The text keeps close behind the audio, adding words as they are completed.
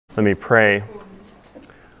Let me pray.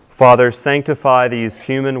 Father, sanctify these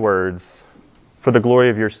human words for the glory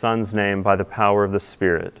of your Son's name by the power of the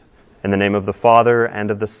Spirit. In the name of the Father,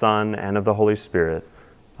 and of the Son, and of the Holy Spirit.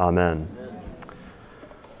 Amen.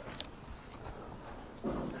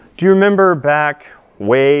 Do you remember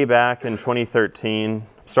way back in 2013?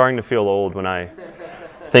 I'm starting to feel old when I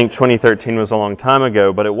think 2013 was a long time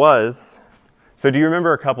ago, but it was. So do you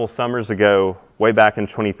remember a couple summers ago, way back in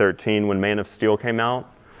 2013, when Man of Steel came out?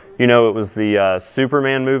 You know, it was the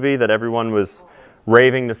Superman movie that everyone was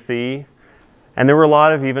raving to see. And there were a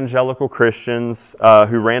lot of evangelical Christians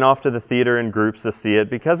who ran off to the theater in groups to see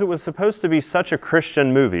it because it was supposed to be such a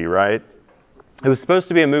Christian movie, right? It was supposed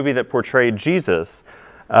to be a movie that portrayed Jesus.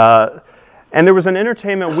 And there was an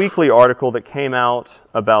Entertainment Weekly article that came out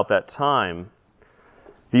about that time.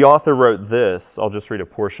 The author wrote this. I'll just read a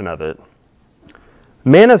portion of it.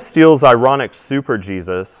 Man of Steel's ironic super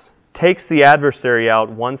Jesus takes the adversary out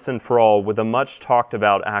once and for all with a much talked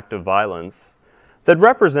about act of violence that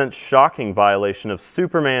represents shocking violation of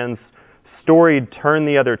Superman's storied turn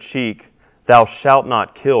the other cheek, thou shalt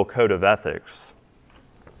not kill code of ethics.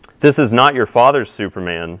 This is not your father's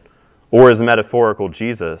Superman or his metaphorical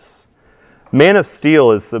Jesus. Man of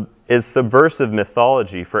Steel is subversive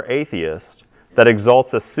mythology for atheists that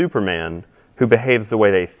exalts a Superman who behaves the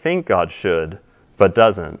way they think God should, but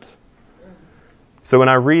doesn't. So when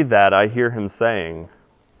I read that, I hear him saying,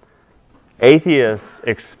 atheists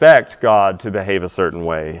expect God to behave a certain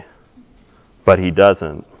way, but he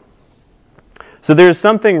doesn't. So there's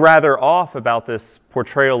something rather off about this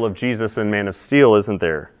portrayal of Jesus in Man of Steel, isn't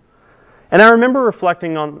there? And I remember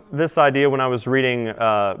reflecting on this idea when I was reading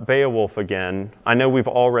Beowulf again. I know we've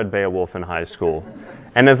all read Beowulf in high school.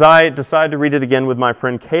 And as I decided to read it again with my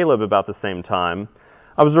friend Caleb about the same time,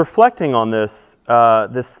 I was reflecting on this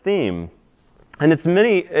theme. And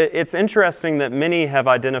it's interesting that many have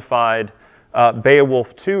identified Beowulf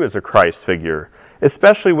too as a Christ figure,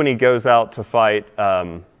 especially when he goes out to fight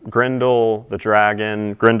Grendel, the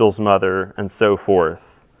dragon, Grendel's mother, and so forth.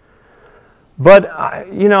 But,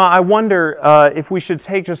 I wonder if we should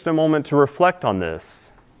take just a moment to reflect on this.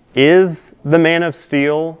 Is the Man of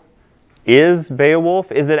Steel, is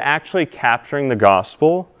Beowulf, is it actually capturing the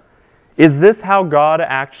gospel? Is this how God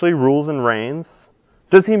actually rules and reigns?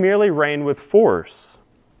 Does he merely reign with force?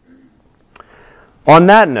 On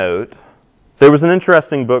that note, there was an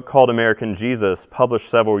interesting book called American Jesus,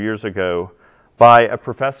 published several years ago by a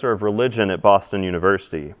professor of religion at Boston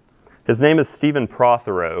University. His name is Stephen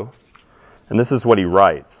Prothero, and this is what he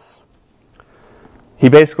writes. He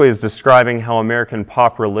basically is describing how American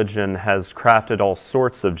pop religion has crafted all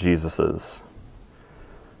sorts of Jesuses.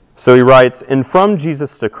 So he writes, in From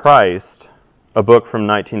Jesus to Christ, a book from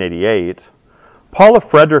 1988, Paula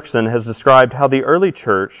Fredrickson has described how the early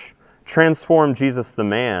church transformed Jesus the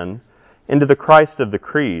man into the Christ of the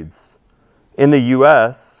creeds. In the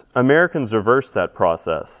U.S., Americans reversed that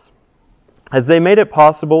process. As they made it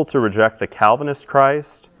possible to reject the Calvinist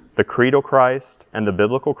Christ, the creedal Christ, and the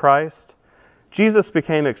biblical Christ, Jesus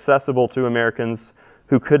became accessible to Americans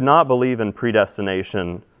who could not believe in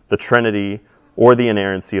predestination, the Trinity, or the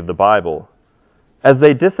inerrancy of the Bible. As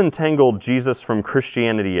they disentangled Jesus from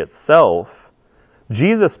Christianity itself,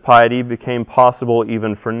 Jesus' piety became possible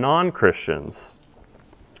even for non-Christians.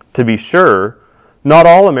 To be sure, not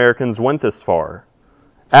all Americans went this far.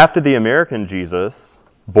 After the American Jesus,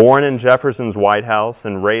 born in Jefferson's White House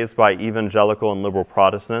and raised by evangelical and liberal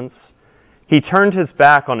Protestants, he turned his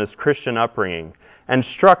back on his Christian upbringing and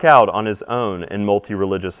struck out on his own in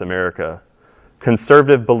multi-religious America.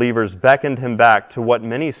 Conservative believers beckoned him back to what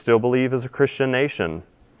many still believe is a Christian nation.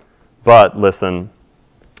 But, listen,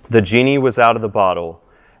 the genie was out of the bottle,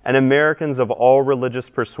 and Americans of all religious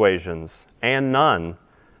persuasions, and none,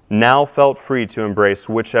 now felt free to embrace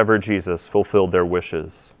whichever Jesus fulfilled their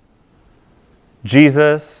wishes.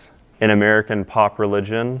 Jesus, in American pop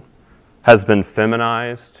religion, has been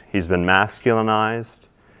feminized, he's been masculinized,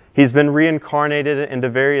 he's been reincarnated into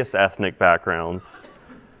various ethnic backgrounds.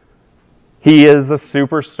 He is a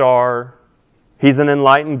superstar, he's an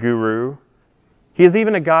enlightened guru, he is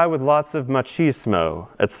even a guy with lots of machismo,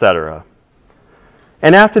 etc.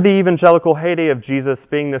 And after the evangelical heyday of Jesus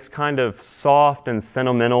being this kind of soft and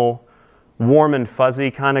sentimental, warm and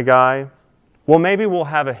fuzzy kind of guy, well, maybe we'll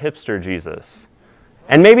have a hipster Jesus.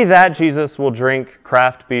 And maybe that Jesus will drink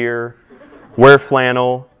craft beer, wear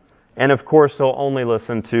flannel, and of course he'll only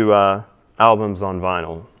listen to albums on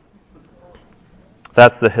vinyl.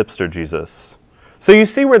 That's the hipster Jesus. So you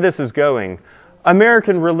see where this is going.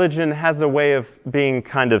 American religion has a way of being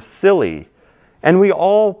kind of silly, and we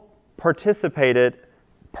all participate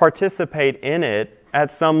in it at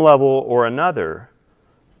some level or another.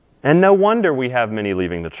 And no wonder we have many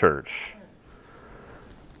leaving the church.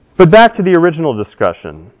 But back to the original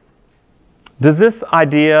discussion. Does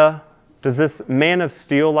this man of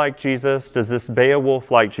steel like Jesus, does this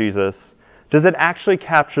Beowulf like Jesus, does it actually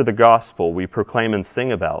capture the gospel we proclaim and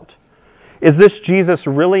sing about? Is this Jesus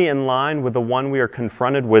really in line with the one we are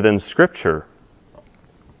confronted with in Scripture?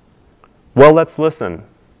 Well, let's listen.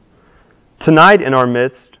 Tonight in our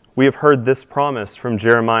midst, we have heard this promise from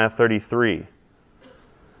Jeremiah 33.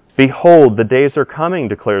 Behold, the days are coming,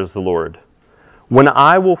 declares the Lord, when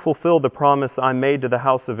I will fulfill the promise I made to the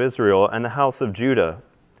house of Israel and the house of Judah.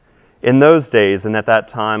 In those days and at that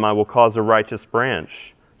time I will cause a righteous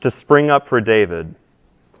branch to spring up for David,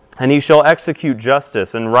 and he shall execute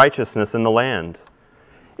justice and righteousness in the land.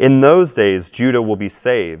 In those days Judah will be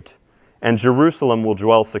saved, and Jerusalem will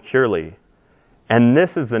dwell securely. And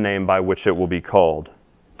this is the name by which it will be called: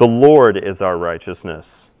 The Lord is our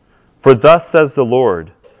righteousness. For thus says the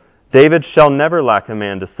Lord, David shall never lack a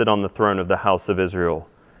man to sit on the throne of the house of Israel,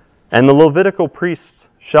 and the Levitical priests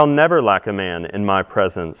shall never lack a man in my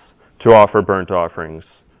presence to offer burnt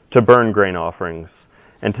offerings, to burn grain offerings,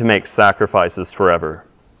 and to make sacrifices forever.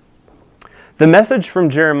 The message from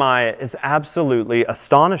Jeremiah is absolutely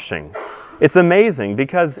astonishing. It's amazing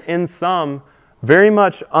because in some, very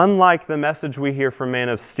much unlike the message we hear from Man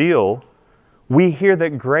of Steel, we hear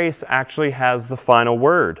that grace actually has the final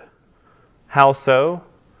word. How so?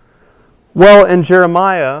 Well, in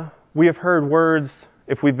Jeremiah, we have heard words,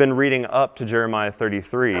 if we've been reading up to Jeremiah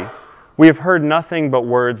 33, we have heard nothing but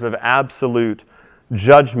words of absolute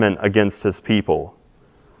judgment against his people.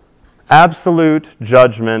 Absolute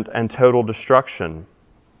judgment and total destruction.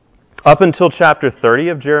 Up until chapter 30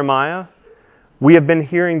 of Jeremiah, we have been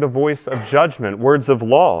hearing the voice of judgment, words of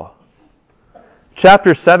law.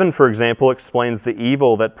 Chapter 7, for example, explains the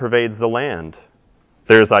evil that pervades the land.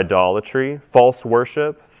 There is idolatry, false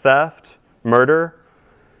worship, theft, murder.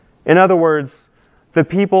 In other words, the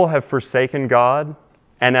people have forsaken God,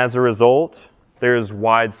 and as a result, there is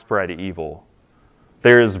widespread evil.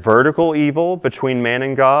 There is vertical evil between man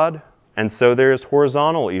and God, and so there is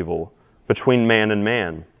horizontal evil between man and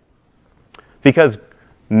man. Because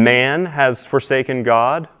man has forsaken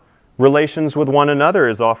God, relations with one another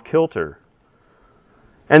is off kilter.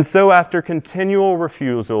 And so after continual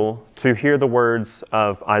refusal to hear the words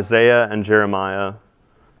of Isaiah and Jeremiah,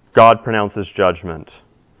 God pronounces judgment.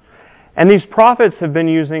 And these prophets have been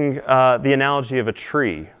using the analogy of a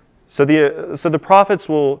tree. So the prophets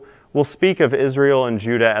will speak of Israel and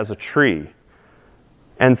Judah as a tree.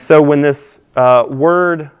 And so when this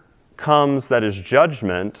word comes that is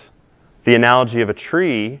judgment, the analogy of a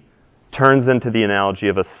tree turns into the analogy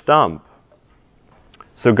of a stump.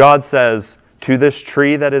 So God says, to this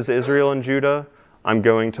tree that is Israel and Judah, I'm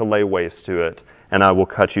going to lay waste to it, and I will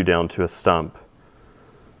cut you down to a stump.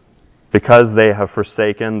 Because they have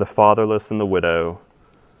forsaken the fatherless and the widow,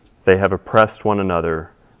 they have oppressed one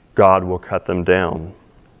another, God will cut them down.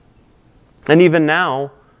 And even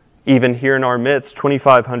now, even here in our midst,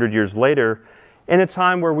 2,500 years later, in a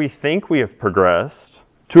time where we think we have progressed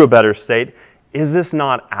to a better state, is this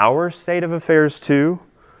not our state of affairs too?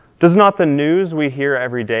 Does not the news we hear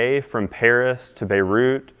every day from Paris to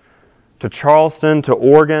Beirut to Charleston to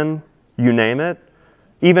Oregon, you name it,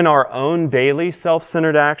 even our own daily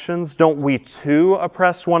self-centered actions, don't we too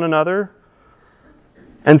oppress one another?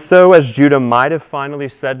 And so, as Judah might have finally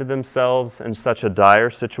said to themselves in such a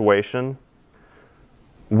dire situation,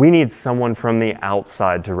 we need someone from the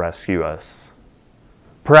outside to rescue us.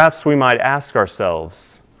 Perhaps we might ask ourselves,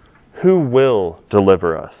 who will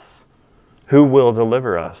deliver us? Who will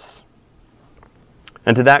deliver us?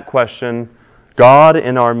 And to that question, God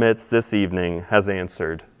in our midst this evening has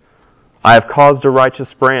answered. I have caused a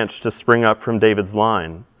righteous branch to spring up from David's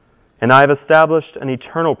line, and I have established an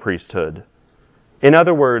eternal priesthood. In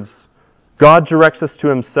other words, God directs us to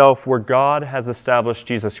himself where God has established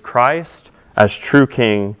Jesus Christ as true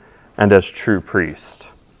king and as true priest.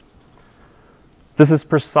 This is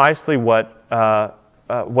precisely what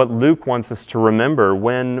Luke wants us to remember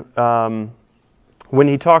when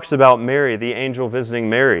he talks about Mary, the angel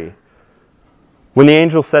visiting Mary. When the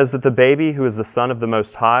angel says that the baby, who is the Son of the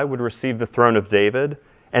Most High, would receive the throne of David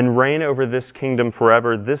and reign over this kingdom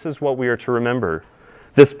forever, this is what we are to remember.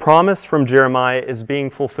 This promise from Jeremiah is being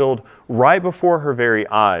fulfilled right before her very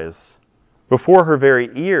eyes, before her very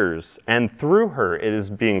ears, and through her it is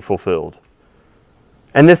being fulfilled.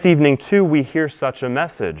 And this evening, too, we hear such a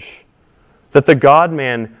message, that the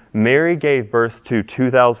God-man Mary gave birth to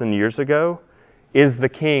 2,000 years ago is the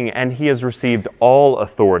King, and he has received all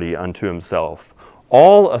authority unto himself.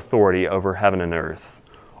 All authority over heaven and earth.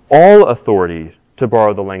 All authority, to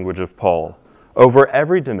borrow the language of Paul, over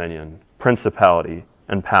every dominion, principality,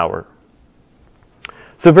 and power.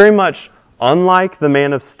 So very much unlike the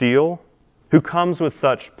man of steel, who comes with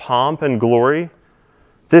such pomp and glory,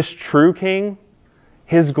 this true king,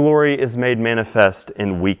 his glory is made manifest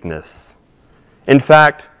in weakness. In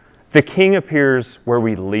fact, the king appears where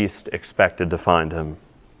we least expected to find him.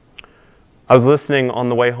 I was listening on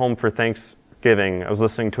the way home for Thanksgiving. I was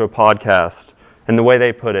listening to a podcast, and the way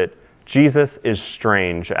they put it, Jesus is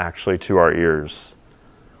strange, actually, to our ears.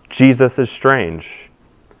 Jesus is strange.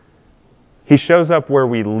 He shows up where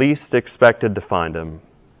we least expected to find him.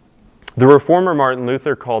 The reformer Martin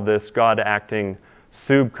Luther called this God acting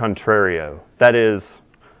sub contrario. That is,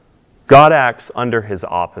 God acts under his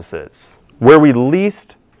opposites, where we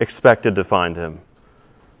least expected to find him.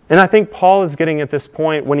 And I think Paul is getting at this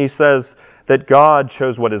point when he says that God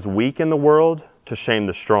chose what is weak in the world to shame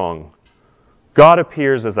the strong. God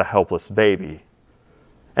appears as a helpless baby.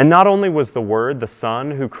 And not only was the Word, the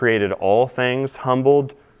Son, who created all things,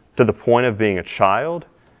 humbled to the point of being a child,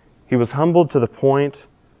 he was humbled to the point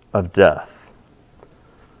of death.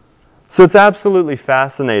 So it's absolutely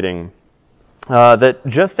fascinating that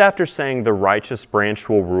just after saying the righteous branch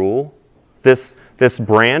will rule, this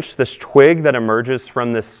branch, this twig that emerges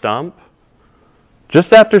from this stump,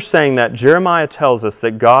 just after saying that, Jeremiah tells us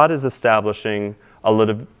that God is establishing a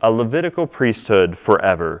Levitical priesthood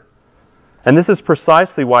forever. And this is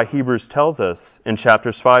precisely why Hebrews tells us in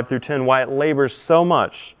chapters 5 through 10 why it labors so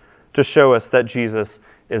much to show us that Jesus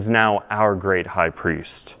is now our great high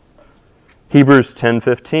priest. Hebrews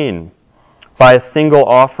 10:15, by a single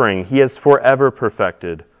offering he has forever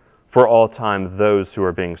perfected for all time those who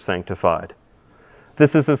are being sanctified.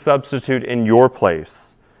 This is a substitute in your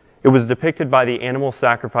place. It was depicted by the animal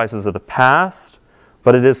sacrifices of the past,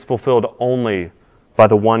 but it is fulfilled only by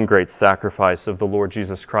the one great sacrifice of the Lord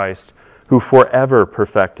Jesus Christ, who forever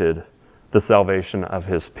perfected the salvation of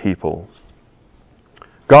his people.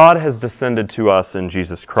 God has descended to us in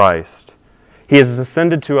Jesus Christ. He has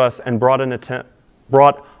descended to us and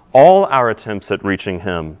brought all our attempts at reaching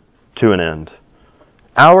him to an end.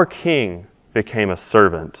 Our King became a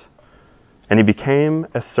servant, and he became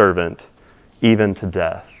a servant even to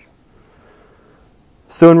death.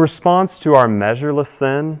 So in response to our measureless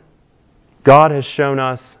sin, God has shown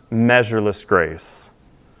us measureless grace.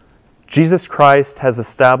 Jesus Christ has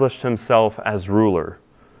established himself as ruler,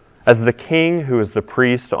 as the King who is the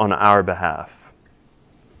priest on our behalf.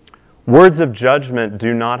 Words of judgment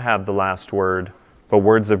do not have the last word, but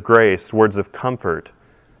words of grace, words of comfort.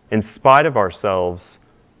 In spite of ourselves,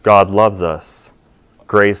 God loves us.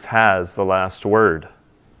 Grace has the last word.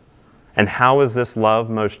 And how is this love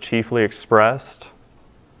most chiefly expressed?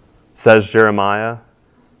 Says Jeremiah,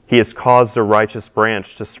 he has caused a righteous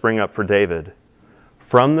branch to spring up for David.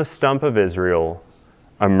 From the stump of Israel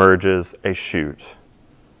emerges a shoot.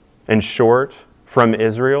 In short, from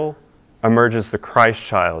Israel emerges the Christ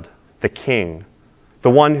child, the King, the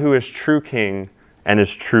one who is true King and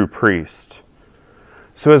is true priest.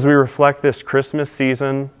 So as we reflect this Christmas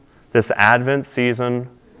season, this Advent season,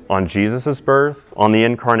 on Jesus' birth, on the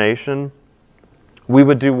incarnation, we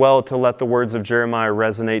would do well to let the words of Jeremiah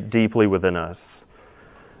resonate deeply within us.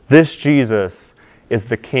 This Jesus is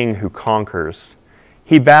the King who conquers.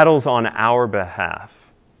 He battles on our behalf.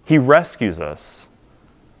 He rescues us.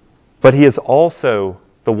 But he is also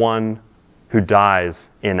the one who dies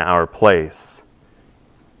in our place.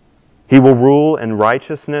 He will rule in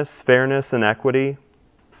righteousness, fairness, and equity,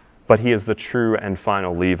 but he is the true and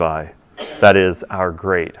final Levi, that is, our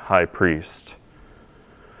great high priest.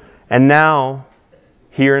 And now,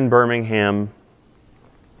 here in Birmingham,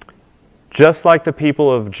 just like the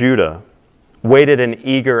people of Judah waited in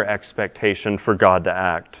eager expectation for God to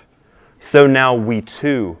act, so now we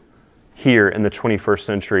too, here in the 21st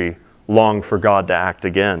century, long for God to act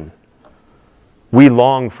again. We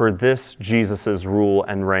long for this Jesus' rule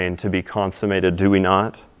and reign to be consummated, do we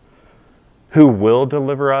not? Who will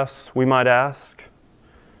deliver us, we might ask?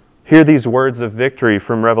 Hear these words of victory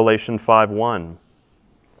from Revelation 5:1.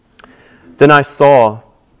 Then I saw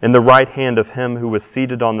in the right hand of him who was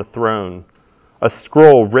seated on the throne a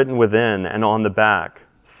scroll written within and on the back,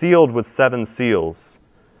 sealed with 7 seals.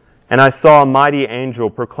 And I saw a mighty angel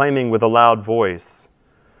proclaiming with a loud voice,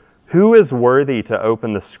 "Who is worthy to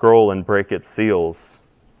open the scroll and break its seals?"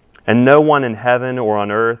 And no one in heaven or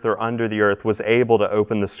on earth or under the earth was able to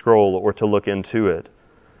open the scroll or to look into it.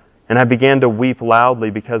 And I began to weep loudly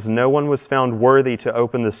because no one was found worthy to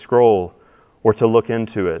open the scroll or to look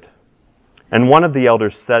into it. And one of the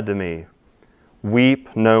elders said to me, "Weep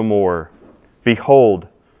no more. Behold,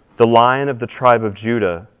 the Lion of the tribe of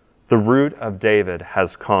Judah, the Root of David,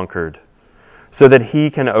 has conquered, so that he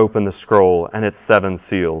can open the scroll and its 7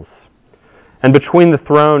 seals. And between the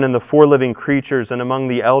throne and the 4 living creatures and among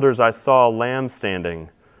the elders I saw a lamb standing,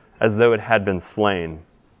 as though it had been slain,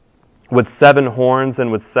 with 7 horns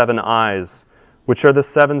and with 7 eyes, which are the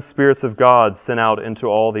 7 spirits of God sent out into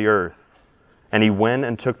all the earth. And he went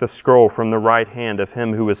and took the scroll from the right hand of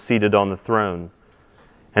him who was seated on the throne.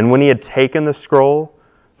 And when he had taken the scroll,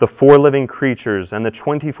 the 4 living creatures and the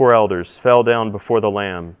 24 elders fell down before the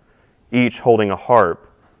Lamb, each holding a harp,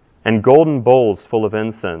 and golden bowls full of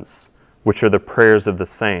incense, which are the prayers of the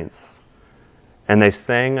saints. And they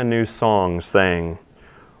sang a new song, saying,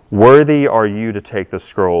 "Worthy are you to take the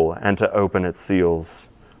scroll and to open its seals,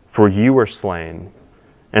 for you were slain,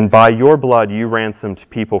 and by your blood you ransomed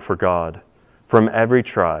people for God, from every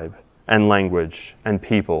tribe and language and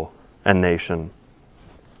people and nation.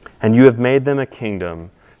 And you have made them a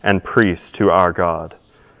kingdom and priests to our God,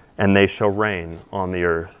 and they shall reign on the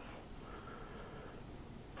earth."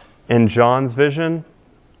 In John's vision,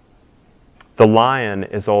 the lion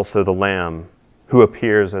is also the lamb, who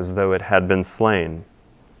appears as though it had been slain.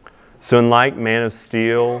 So unlike Man of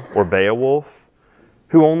Steel or Beowulf,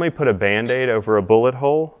 who only put a Band-Aid over a bullet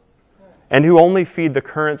hole, and who only feed the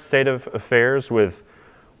current state of affairs with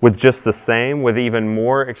just the same, with even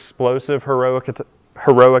more explosive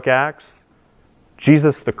heroic acts,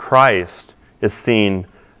 Jesus the Christ is seen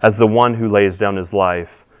as the one who lays down his life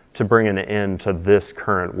to bring an end to this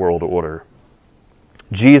current world order.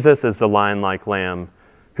 Jesus is the lion-like lamb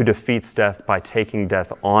who defeats death by taking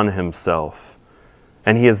death on himself.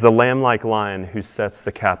 And he is the lamb-like lion who sets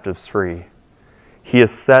the captives free. He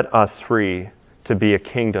has set us free to be a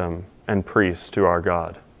kingdom and priests to our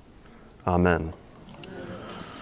God. Amen.